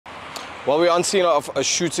Well, we're on scene of a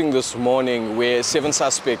shooting this morning where 7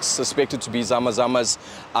 suspects suspected to be zamas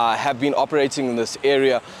have been operating in this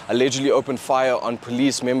area, allegedly opened fire on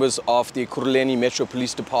police. Members of the Ekhuruleni Metro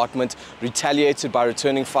Police Department retaliated by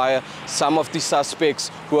returning fire. Some of the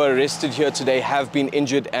suspects who are arrested here today have been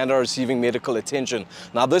injured and are receiving medical attention.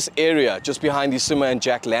 Now, this area, just behind the Zama and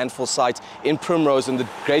Jack landfall site in Primrose in the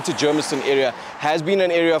greater Germiston area, has been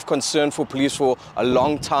an area of concern for police for a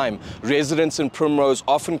long time. Residents in Primrose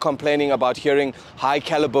often complaining about hearing high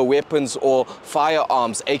caliber weapons or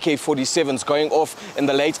firearms, AK-47s, going off in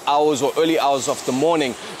the late hours or early hours of the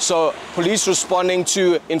morning. So police responding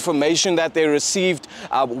to information that they received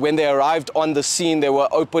when they arrived on the scene, they were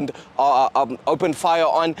opened fire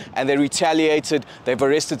on and they retaliated. They've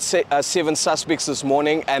arrested 7 suspects this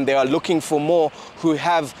morning and they are looking for more who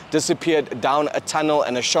have disappeared down a tunnel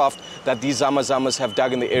and a shaft that these zamas have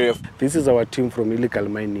dug in the area. This is our team from illegal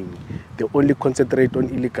mining. They only concentrate on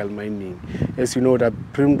illegal mining. As you know, that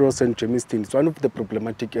Primrose and Germiston is one of the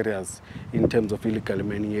problematic areas in terms of illegal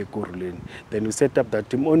mining in Ekhuruleni. Then we set up that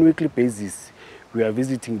team on a weekly basis. We are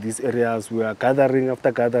visiting these areas, we are gathering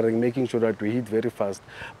after gathering, making sure that we hit very fast.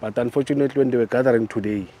 But unfortunately, when they were gathering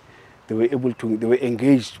today, they were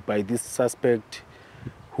engaged by this suspect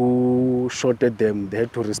who shot at them. They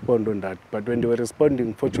had to respond on that. But when they were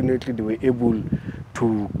responding, fortunately, they were able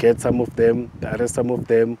to get some of them, arrest some of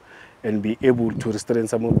them, and be able to restrain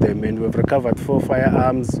some of them. And we've recovered 4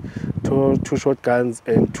 firearms, 2 shotguns,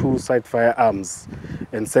 and 2 side firearms,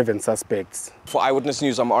 and 7 suspects. For Eyewitness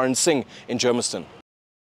News, I'm Singh in Germiston.